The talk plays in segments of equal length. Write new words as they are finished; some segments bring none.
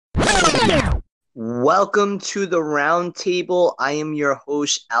Welcome to the round table. I am your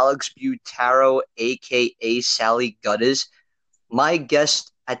host, Alex Butaro, aka Sally Gutters. My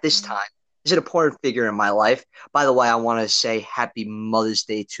guest at this time is an important figure in my life. By the way, I want to say happy Mother's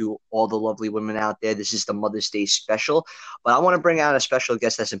Day to all the lovely women out there. This is the Mother's Day special, but I want to bring out a special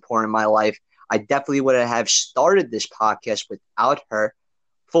guest that's important in my life. I definitely would have started this podcast without her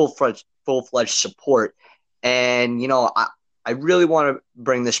full-fledged support. And I really want to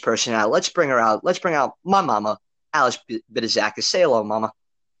bring this person out. Let's bring her out. Let's bring out my mama, Alice Bidazakis. Say hello, mama.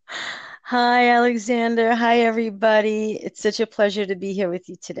 Hi, Alexander. Hi, everybody. It's such a pleasure to be here with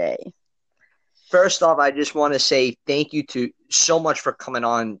you today. First off, I just want to say thank you to so much for coming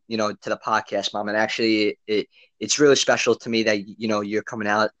on, to the podcast, mom. And actually, it's really special to me that you're coming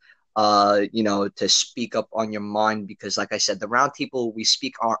out, to speak up on your mind because, like I said, the round table we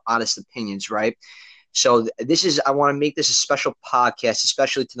speak our honest opinions, right? So I want to make this a special podcast,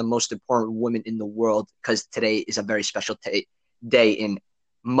 especially to the most important women in the world, because today is a very special day in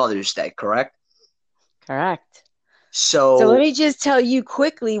Mother's Day, correct? Correct. So let So, me just tell you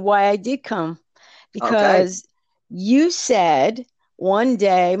quickly why I did come. okay. Because you said one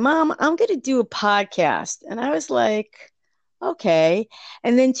day, Mom, I'm going to do a podcast. And I was like, okay.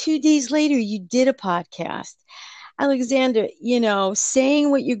 And then 2 days later, you did a podcast. Alexander,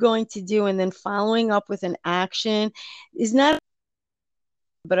 saying what you're going to do and then following up with an action is not,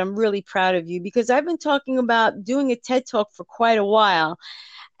 but I'm really proud of you because I've been talking about doing a TED Talk for quite a while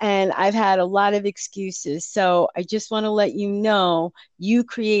and I've had a lot of excuses. So I just want to let you know you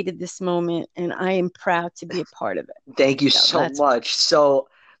created this moment and I am proud to be a part of it. Thank you So so that's much. So,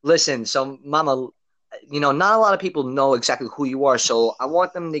 listen, so Mama, not a lot of people know exactly who you are. So, I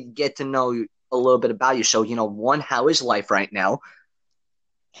want them to get to know a little bit about you. So, one, how is life right now?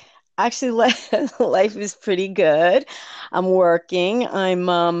 actually life is pretty good. I'm working. I'm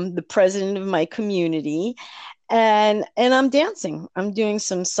the president of my community and I'm dancing. I'm doing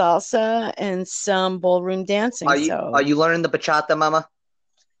some salsa and some ballroom dancing. Are So you learning the bachata, Mama?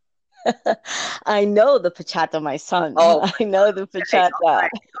 I know the bachata, my son. Oh, I know the okay. bachata. All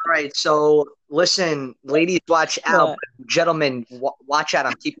right. So, listen, ladies, watch out. What? But gentlemen, watch out.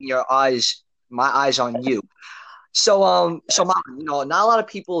 I'm keeping my eyes on you. So, Mom, not a lot of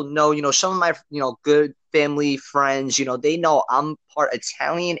people know, some of my, good family friends, they know I'm part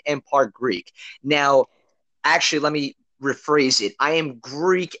Italian and part Greek. Now, actually, let me rephrase it. I am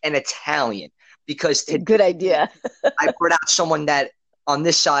Greek and Italian because today Good idea. I brought out someone that on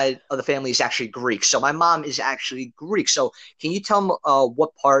this side of the family is actually Greek. So my mom is actually Greek. So can you tell me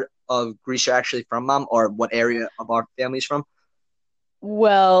what part of Greece you're actually from, Mom, or what area of our family is from?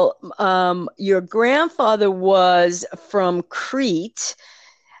 Well, your grandfather was from Crete,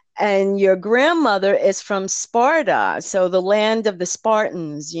 and your grandmother is from Sparta, so the land of the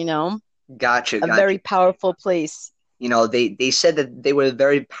Spartans, Gotcha, a gotcha. very powerful place. They said that they were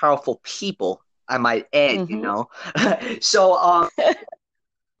very powerful people, I might add. Hmm. So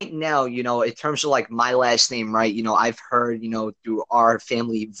right now, in terms of like my last name, right? I've heard, through our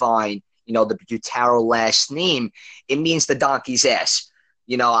family vine, the Butaro last name, it means the donkey's ass.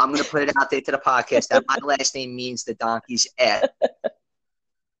 I'm gonna put it out there to the podcast that my last name means the donkey's ass.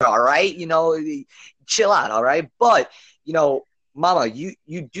 All right, chill out, all right. But you know, Mama, you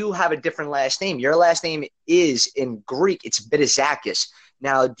do have a different last name. Your last name is in Greek. It's Bidazakis.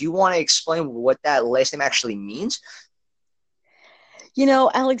 Now, do you want to explain what that last name actually means?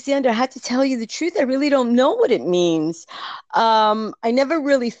 Alexander, I had to tell you the truth. I really don't know what it means. I never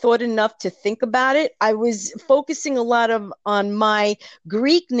really thought enough to think about it. I was focusing a lot of on my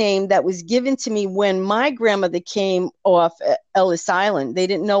Greek name that was given to me when my grandmother came off Ellis Island. They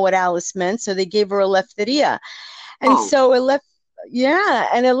didn't know what Alice meant, so they gave her Eleftheria. And Oh, so yeah,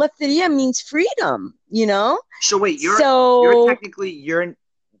 and Eleftheria means freedom. so wait, you're So technically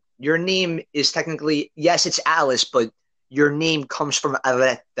your name is technically, yes, it's Alice, but your name comes from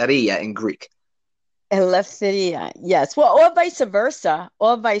Aletheria in Greek. Eleftheria, yes. Well, or vice versa,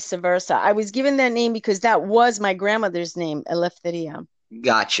 or vice versa. I was given that name because that was my grandmother's name, Eleftheria.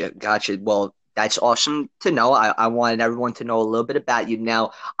 Gotcha, gotcha. Well, that's awesome to know. I wanted everyone to know a little bit about you.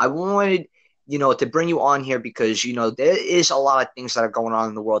 Now, I wanted, to bring you on here because, there is a lot of things that are going on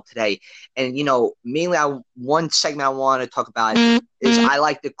in the world today. And, mainly one segment I want to talk about is I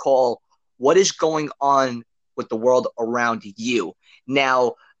like to call what is going on with the world around you.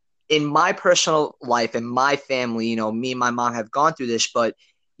 Now, in my personal life and my family, me and my mom have gone through this, but,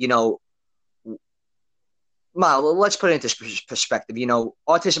 you know, let's put it into perspective.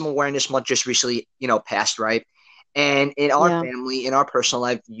 Autism Awareness Month just recently, passed, right? And in our Yeah. family, in our personal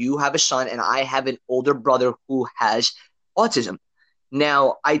life, you have a son, and I have an older brother who has autism.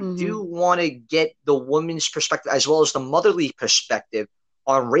 Now, I Mm-hmm. do want to get the woman's perspective as well as the motherly perspective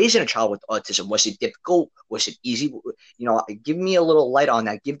on raising a child with autism. Was it difficult? Was it easy? Give me a little light on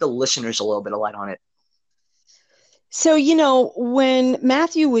that. Give the listeners a little bit of light on it. So, when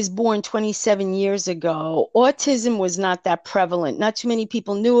Matthew was born 27 years ago, autism was not that prevalent. Not too many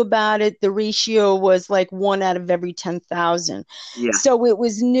people knew about it. The ratio was like 1 out of every 10,000. Yeah. So it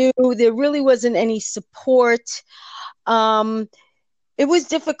was new. There really wasn't any support. Um, it was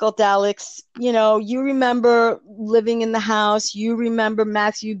difficult, Alex. You remember living in the house. You remember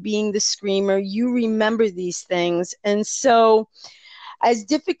Matthew being the screamer. You remember these things. And so, as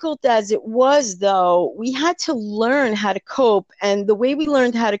difficult as it was, though, we had to learn how to cope. And the way we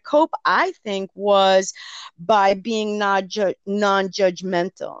learned how to cope, I think, was by being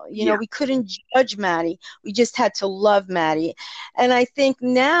non-judgmental. Yeah. We couldn't judge Maddie. We just had to love Maddie. And I think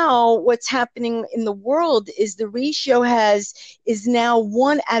now what's happening in the world is the ratio is now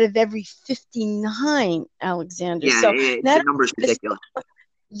 1 out of every 59, Alexander. Yeah, So the number's ridiculous.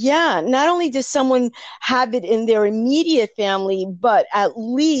 yeah, not only does someone have it in their immediate family, but at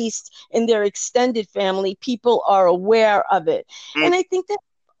least in their extended family, people are aware of it. And I think that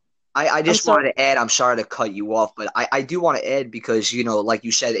I just wanted to add, I'm sorry to cut you off, but I do want to add because, like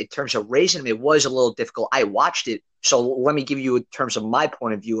you said, in terms of raising him, it was a little difficult. I watched it. So let me give you in terms of my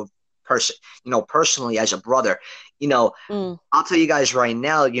point of view of personally as a brother, I'll tell you guys right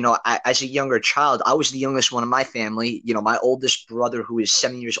now, as a younger child, I was the youngest one in my family. My oldest brother, who is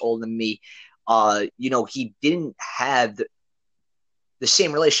 7 years older than me, he didn't have the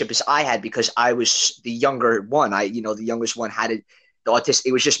same relationship as I had because I was the younger one. The youngest one had the autistic.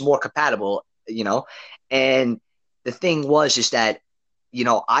 It was just more compatible, And the thing is that,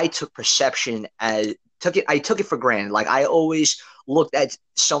 I took perception I took it for granted. Like I always looked at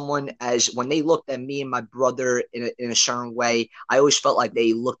someone as when they looked at me and my brother in a certain way, I always felt like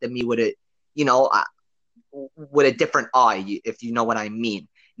they looked at me with a different eye, if you know what I mean.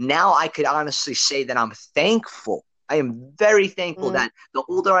 Now I could honestly say that I'm thankful. I am very thankful that the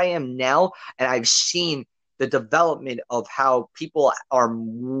older I am now, and I've seen the development of how people are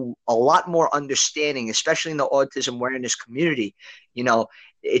a lot more understanding, especially in the autism awareness community.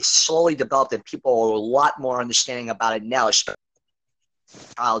 It's slowly developed and people are a lot more understanding about it now, especially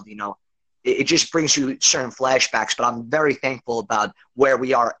child, it just brings you certain flashbacks, but I'm very thankful about where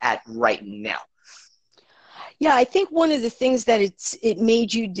we are at right now. Yeah, I think one of the things that it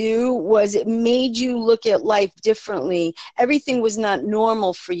made you do was it made you look at life differently. Everything was not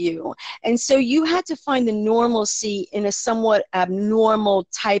normal for you. And so you had to find the normalcy in a somewhat abnormal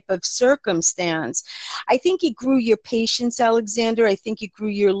type of circumstance. I think it grew your patience, Alexander. I think it grew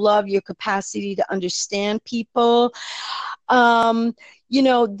your love, your capacity to understand people.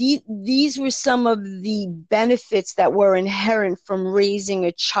 These were some of the benefits that were inherent from raising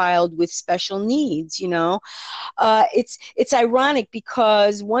a child with special needs. It's ironic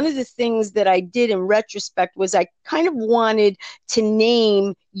because one of the things that I did in retrospect was I kind of wanted to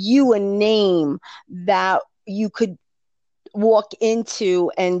name you a name that you could walk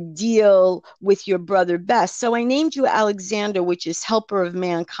into and deal with your brother best. So I named you Alexander, which is helper of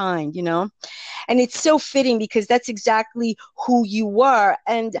mankind, and it's so fitting because that's exactly who you were.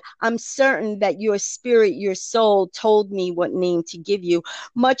 And I'm certain that your spirit, your soul told me what name to give you.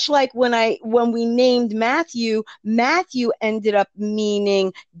 Much like when we named Matthew ended up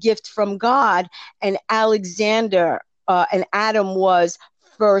meaning gift from God, and Alexander and Adam was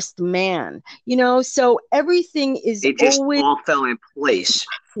first man, so everything is it just always all fell in place.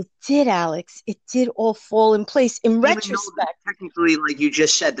 It did, Alex. It did all fall in place in Even retrospect. Technically, like you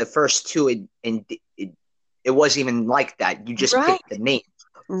just said, the first two, it wasn't even like that. You just picked the name,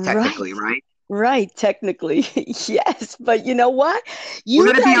 technically, right? Right, technically, yes. But you know what? We're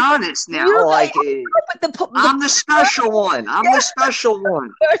gonna be honest now. I'm the special one. I'm the special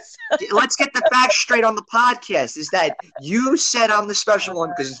one. Let's get the facts straight on the podcast. Is that you said I'm the special one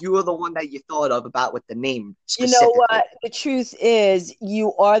because you were the one that you thought of about with the name specifically. You know what? The truth is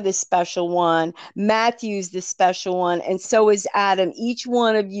you are the special one. Matthew's the special one. And so is Adam. Each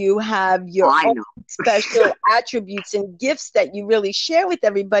one of you have your own special attributes and gifts that you really share with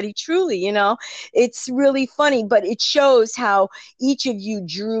everybody. Truly, it's really funny, but it shows how each of you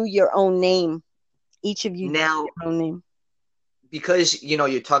drew your own name. Each of you drew your own name. Because,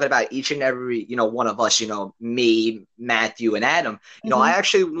 you're talking about each and every, one of us, me, Matthew, and Adam, I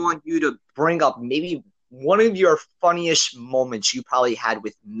actually want you to bring up maybe one of your funniest moments you probably had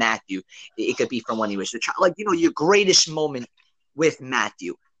with Matthew. It could be from when he was a child, like, your greatest moment with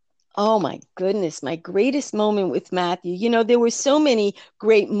Matthew. Oh my goodness, my greatest moment with Matthew. There were so many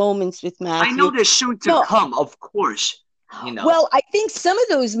great moments with Matthew. I know they're soon to come, of course. you know. Well, I think some of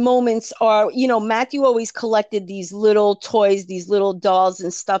those moments are, Matthew always collected these little toys, these little dolls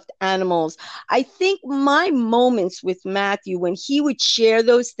and stuffed animals. I think my moments with Matthew, when he would share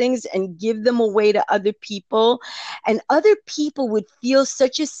those things and give them away to other people, and other people would feel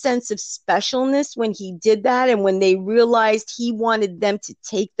such a sense of specialness when he did that, and when they realized he wanted them to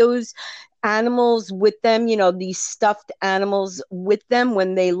take those animals with them, these stuffed animals with them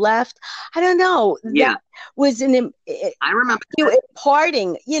when they left. I don't know. That Yeah, was I remember that.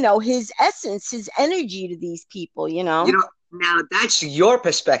 imparting, his essence, his energy to these people, You know, now that's your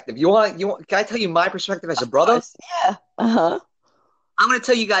perspective. Can I tell you my perspective as a Of brother? course. Yeah. Uh-huh. I'm going to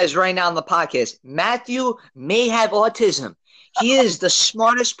tell you guys right now on the podcast. Matthew may have autism. He is the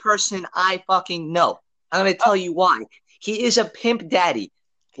smartest person I fucking know. I'm going to tell you why. He is a pimp daddy.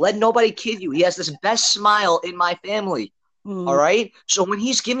 Let nobody kid you. He has this best smile in my family. All Mm, right. So when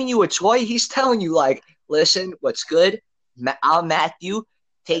he's giving you a toy, he's telling you like, listen, what's good? I'm Matthew.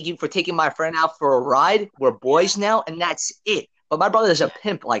 Thank you for taking my friend out for a ride. We're boys now, and that's it. But my brother is a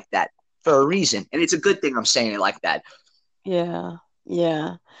pimp like that for a reason, and it's a good thing I'm saying it like that. yeah.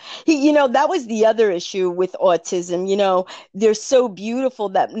 Yeah. That was the other issue with autism. They're so beautiful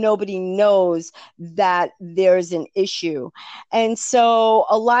that nobody knows that there's an issue. And so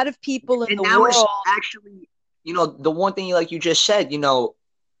a lot of people in And the now is world, actually, the one thing like you just said, the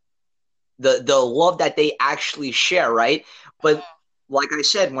love that they actually share, right? But like I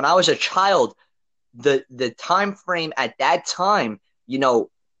said, when I was a child, the time frame at that time,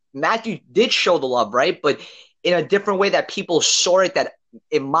 Matthew did show the love, right? But in a different way that people saw it. That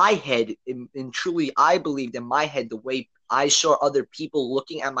in my head, in truly, I believed in my head the way I saw other people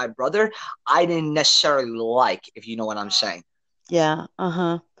looking at my brother, I didn't necessarily like, if you know what I'm saying. yeah,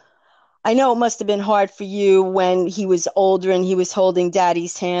 uh-huh. I know it must have been hard for you when he was older and he was holding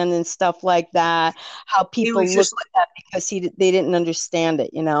daddy's hand and stuff like that, how It was people looked just at that because they didn't understand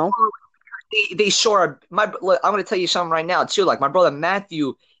it, you know? they saw my. I'm going to tell you something right now too. Like my brother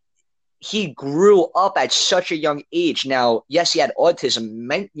Matthew, he grew up at such a young age. Now, yes, he had autism,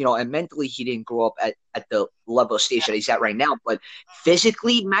 and mentally he didn't grow up at the level of stage that he's at right now. But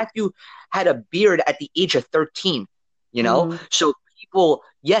physically, Matthew had a beard at the age of 13. Mm, So people,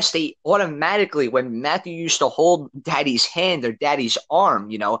 yes, they automatically when Matthew used to hold Daddy's hand or Daddy's arm,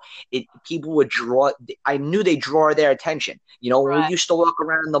 it people would draw. I knew they draw their attention. When we right. used to walk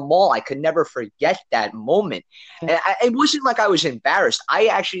around in the mall, I could never forget that moment. Yeah. And it wasn't like I was embarrassed. I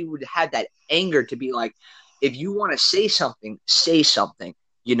actually would have that anger to be like, if you want to say something, say something.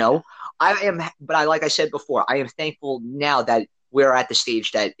 You know, I am, but like I said before, I am thankful now that we're at the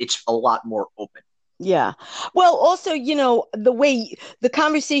stage that it's a lot more open. Yeah. Well, also, the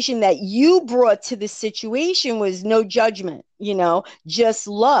conversation that you brought to the situation was no judgment, just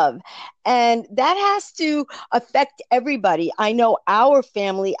love. And that has to affect everybody. I know our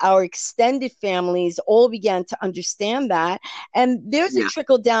family, our extended families all began to understand that. And there's a Yeah.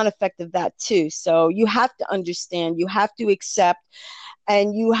 trickle down effect of that too. So you have to understand, you have to accept,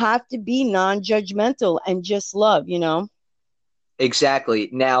 and you have to be non judgmental and just love. Exactly.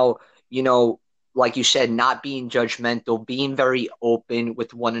 Now, you know, like you said, not being judgmental, being very open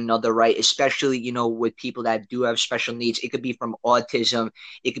with one another, right? Especially, with people that do have special needs. It could be from autism,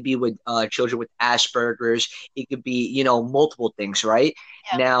 it could be with children with Asperger's, it could be, multiple things, right?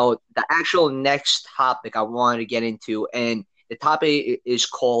 Now, the actual next topic I wanted to get into, and the topic is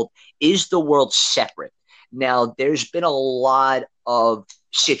called Is the World Separate? Now, there's been a lot of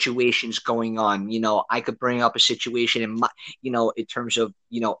situations going on. I could bring up a situation in my, in terms of,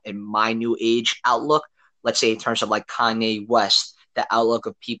 in my new age outlook, let's say in terms of like Kanye West, the outlook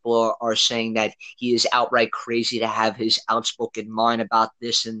of people are saying that he is outright crazy to have his outspoken mind about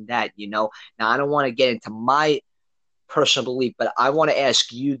this and that. Now I don't want to get into my personal belief, but I want to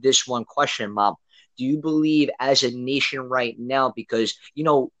ask you this one question, Mom. Do you believe as a nation right now, because,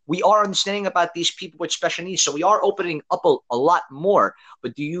 we are understanding about these people with special needs, so we are opening up a lot more,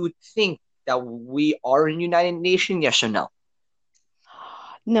 but do you think that we are a united nation, yes or no?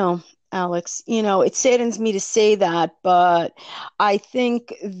 No, Alex, it saddens me to say that, but I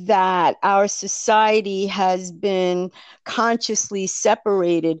think that our society has been consciously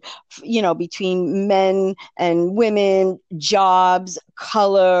separated, between men and women, jobs,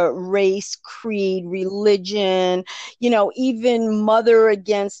 color, race, creed, religion, even mother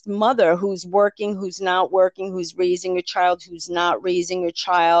against mother, who's working, who's not working, who's raising a child, who's not raising a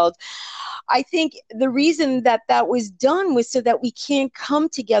child. I think the reason that that was done was so that we can't come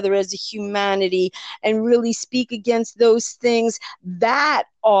together as a humanity and really speak against those things that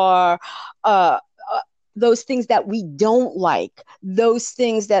are those things that we don't like, those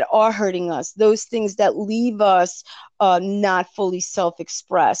things that are hurting us, those things that leave us not fully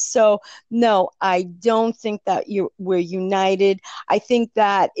self-expressed. So no, I don't think that we're united. I think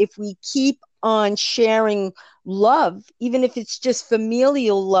that if we keep on sharing love, even if it's just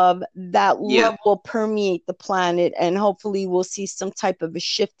familial love, that Yeah. love will permeate the planet, and hopefully we'll see some type of a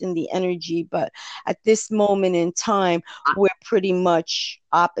shift in the energy. But at this moment in time, I, we're pretty much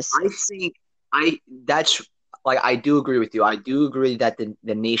I opposites. think that's like I do agree with you. I do agree that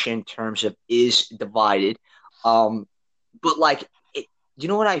the nation in terms of is divided. Um, but like you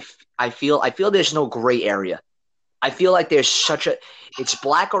know what I feel? I feel there's no gray area. I feel like there's such a it's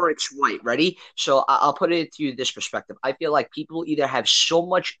black or it's white. Ready? So I'll put it to you this perspective. I feel like people either have so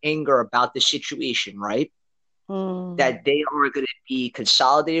much anger about the situation, right? Mm. That they are going to be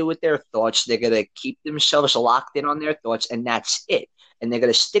consolidated with their thoughts. They're going to keep themselves locked in on their thoughts, and that's it. And they're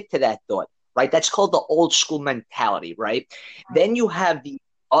going to stick to that thought, right? That's called the old school mentality, right? Then you have the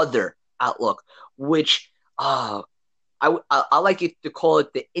other outlook, which I like it to call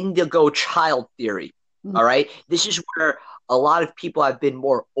it the indigo child theory. All right. This is where a lot of people have been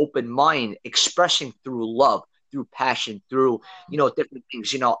more open minded, expressing through love, through passion, through, different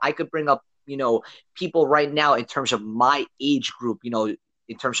things. I could bring up, people right now in terms of my age group,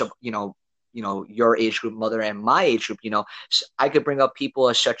 in terms of, your age group, mother, and my age group, I could bring up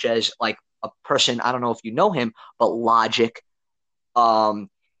people such as like a person, I don't know if you know him, but Logic. Um,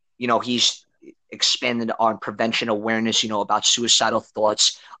 he's expanded on prevention awareness, about suicidal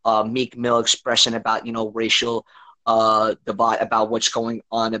thoughts. Meek Mill expressing about, racial divide, about what's going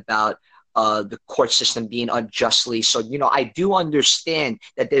on, about the court system being unjustly. So, I do understand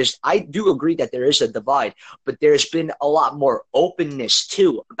that I do agree that there is a divide, but there's been a lot more openness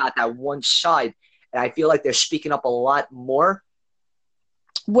too about that one side. And I feel like they're speaking up a lot more.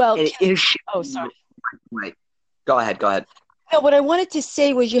 Well, And it oh, sorry. right. Go ahead. Go ahead. No, what I wanted to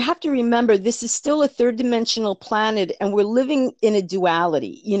say was you have to remember this is still a third dimensional planet, and we're living in a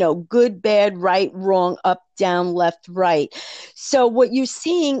duality, good, bad, right, wrong, up, down, left, right. So what you're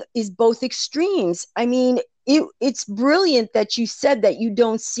seeing is both extremes. I mean, it's brilliant that you said that you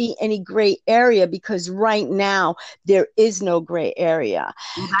don't see any gray area, because right now there is no gray area.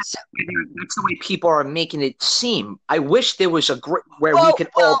 Well, So, that's the way people are making it seem. I wish there was where we well, could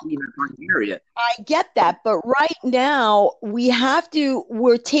all be in a gray area. I get that, but right now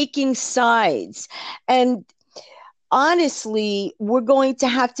we're taking sides. And honestly, we're going to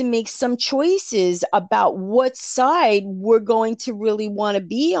have to make some choices about what side we're going to really want to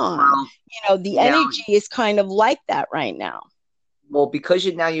be on. Well, The now, energy is kind of like that right now. well, because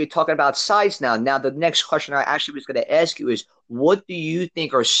now you're talking about sides now. Now, the next question I actually was going to ask you is, what do you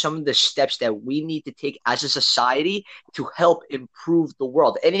think are some of the steps that we need to take as a society to help improve the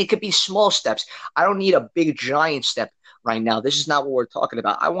world? And it could be small steps. I don't need a big giant step right now. This is not what we're talking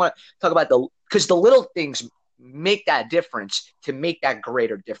about. I want to talk about because the little things make that difference to make that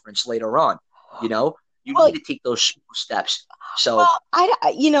greater difference later on. You Well, need to take those small steps. So, Well,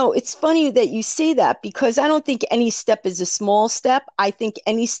 it's funny that you say that, because I don't think any step is a small step. I think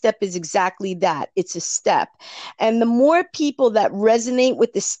any step is exactly that. It's a step. And the more people that resonate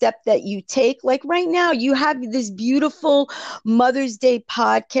with the step that you take, like right now, you have this beautiful Mother's Day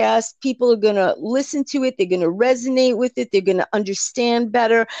podcast. People are going to listen to it. They're going to resonate with it. They're going to understand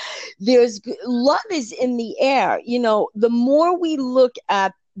better. Love is in the air. The more we look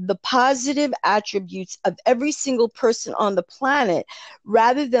at the positive attributes of every single person on the planet,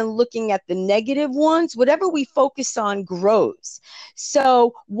 rather than looking at the negative ones, whatever we focus on grows.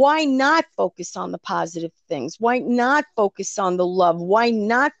 So why not focus on the positive things? Why not focus on the love? Why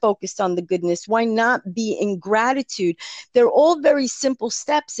not focus on the goodness? Why not be in gratitude? They're all very simple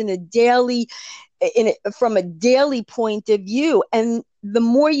steps from a daily point of view. And the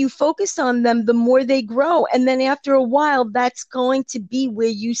more you focus on them, the more they grow. And then after a while, that's going to be where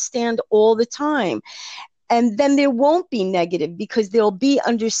you stand all the time. And then there won't be negative, because there'll be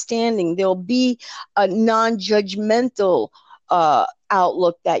understanding. There'll be a non-judgmental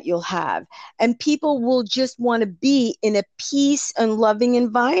outlook that you'll have. And people will just want to be in a peace and loving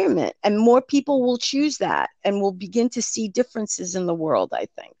environment. And more people will choose that, and we'll begin to see differences in the world, I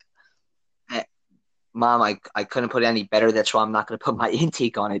think. Mom, I couldn't put it any better. That's why I'm not going to put my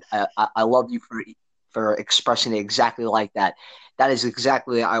intake on it. I love you for expressing it exactly like that. That is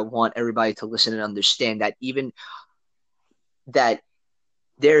exactly I want everybody to listen and understand, that even that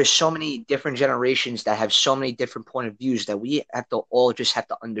there are so many different generations that have so many different point of views, that we have to all just have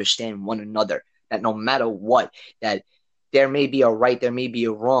to understand one another, that no matter what, that there may be a right, there may be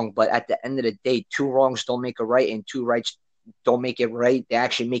a wrong, but at the end of the day, two wrongs don't make a right, and two rights don't make it right. They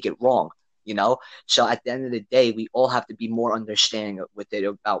actually make it wrong. So at the end of the day, we all have to be more understanding with it,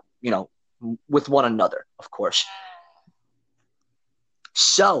 about with one another, of course.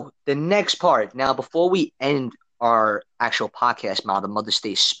 So the next part now, before we end our actual podcast, now the Mother's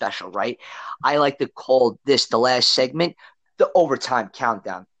Day special, right? I like to call this the last segment, the overtime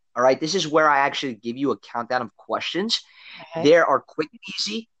countdown. All right, this is where I actually give you a countdown of questions. Okay. There are quick and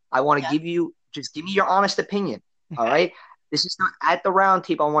easy. I want to Yeah. give you just give me your honest opinion. All Okay. right. This is not at the round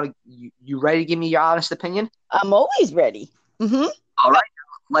table. I want to you ready to give me your honest opinion? I'm always ready. Hmm. All right.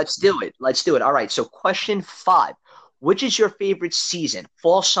 Let's do it. Let's do it. All right. So question 5. Which is your favorite season?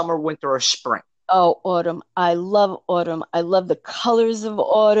 Fall, summer, winter, or spring? Oh, autumn. I love autumn. I love the colors of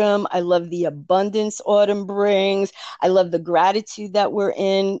autumn. I love the abundance autumn brings. I love the gratitude that we're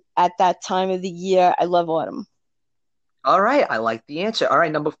in at that time of the year. I love autumn. All right. I like the answer. All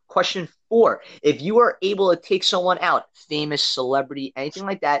right. Number question 4. If you were able to take someone out, famous celebrity, anything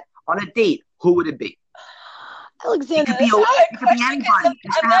like that, on a date, who would it be? It Alexander, could be that's a hard it could be question because anybody.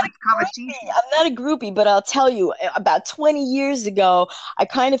 Just I'm to not have a a groupie. conversation. I'm not a groupie, but I'll tell you, about 20 years ago, I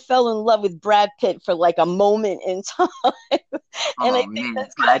kind of fell in love with Brad Pitt for like a moment in time. And I Oh think man,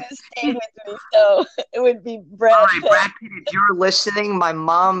 that's kind Brad of stayed Pitt. with me. So it would be All Brad right, Pitt. Brad Pitt, if you're listening, my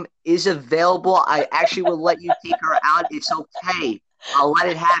mom is available. I actually will let you take her out. It's okay. I'll let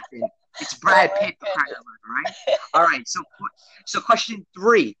it happen. It's Oh Brad Pitt for my crying out loud, all right? All right, so question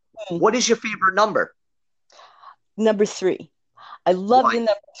 3. goodness. What is your favorite number? Number three. I love Why? the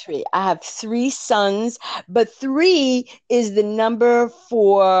number three. I have three sons, but three is the number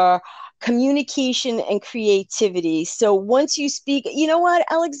for communication and creativity. So once you speak, you know what,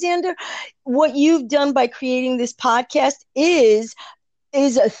 Alexander, what you've done by creating this podcast is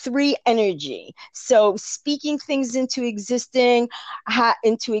a three energy. So speaking things into existence,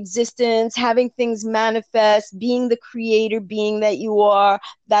 having things manifest, being the creator, being that you are.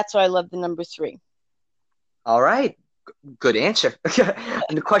 That's why I love the number three. All right, good answer.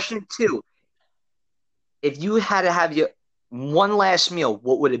 And the question 2, if you had to have your one last meal,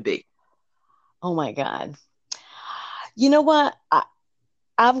 what would it be? Oh my God. You know what?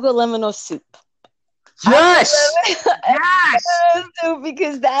 I've got lemon soup. I've Yes! got Yes! lemon soup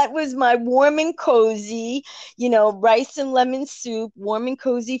because that was my warm and cozy, rice and lemon soup, warm and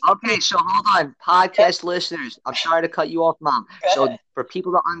cozy for me. Okay, so hold on, podcast listeners. I'm sorry to cut you off, Mom. So, for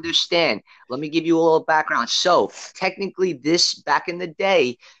people to understand, let me give you a little background. So, technically, this back in the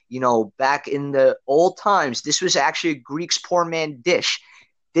day, back in the old times, this was actually a Greek's poor man dish.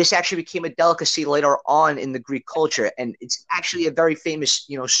 This actually became a delicacy later on in the Greek culture, and it's actually a very famous,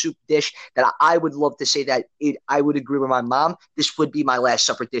 soup dish that I would love to say that I would agree with my mom. This would be my last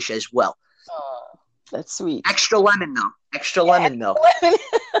supper dish as well. Oh, that's sweet. Extra lemon, though. Extra Yeah, lemon, though. lemon.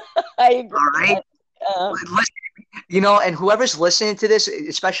 I agree. All right. Uh, And whoever's listening to this,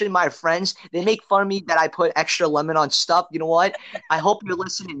 especially my friends, they make fun of me that I put extra lemon on stuff. You know what? I hope you're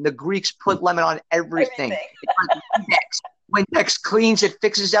listening. The Greeks put lemon on everything. everything. It's like Windex. Windex cleans, it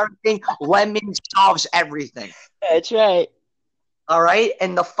fixes everything. Lemon solves everything. That's right. All right.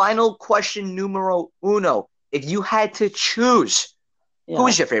 And the final question, numero uno. If you had to choose, who Yeah.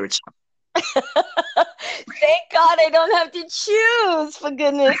 is your favorite song? Thank God I don't have to choose, for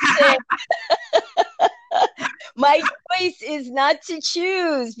goodness sake. My choice is not to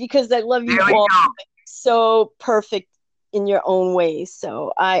choose because I love There you we all go. so perfect in your own ways.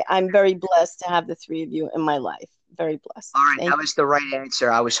 So I'm very blessed to have the three of you in my life. Very blessed. All right, Thank that was the right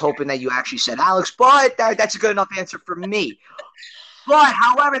answer. I was hoping that you actually said Alex, but that's a good enough answer for me. But,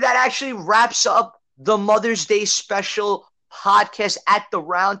 however, that actually wraps up the Mother's Day special podcast at the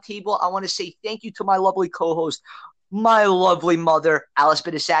round table. I want to say thank you to my lovely co-host, my lovely mother, Alice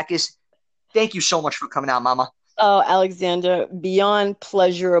Bidisakis. Thank you so much for coming out, Mama. Oh, Alexander, beyond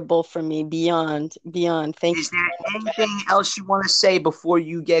pleasurable for me. Beyond, beyond. Thank you. Is there anything else you want to say before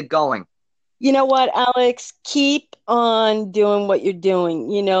you get going? You know what, Alex? Keep on doing what you're doing.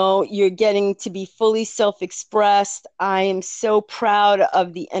 You're getting to be fully self-expressed. I am so proud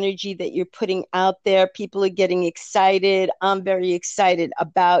of the energy that you're putting out there. People are getting excited. I'm very excited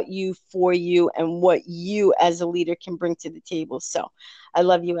about you, for you, and what you as a leader can bring to the table. So I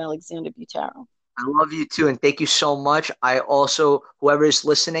love you, Alexander Butaro. I love you too, and thank you so much. I also, whoever is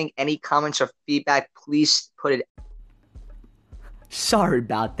listening, any comments or feedback, please put it. Sorry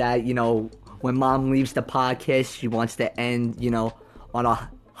about that. When Mom leaves the podcast, she wants to end, on a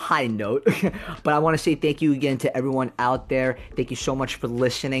high note. But I want to say thank you again to everyone out there. Thank you so much for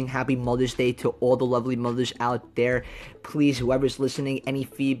listening. Happy Mother's Day to all the lovely mothers out there. Please, whoever's listening, any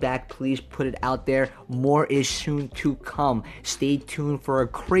feedback, please put it out there. More is soon to come. Stay tuned for a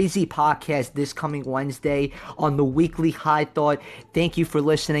crazy podcast this coming Wednesday on the weekly High Thought. Thank you for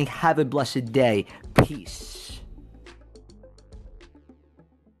listening. Have a blessed day. Peace.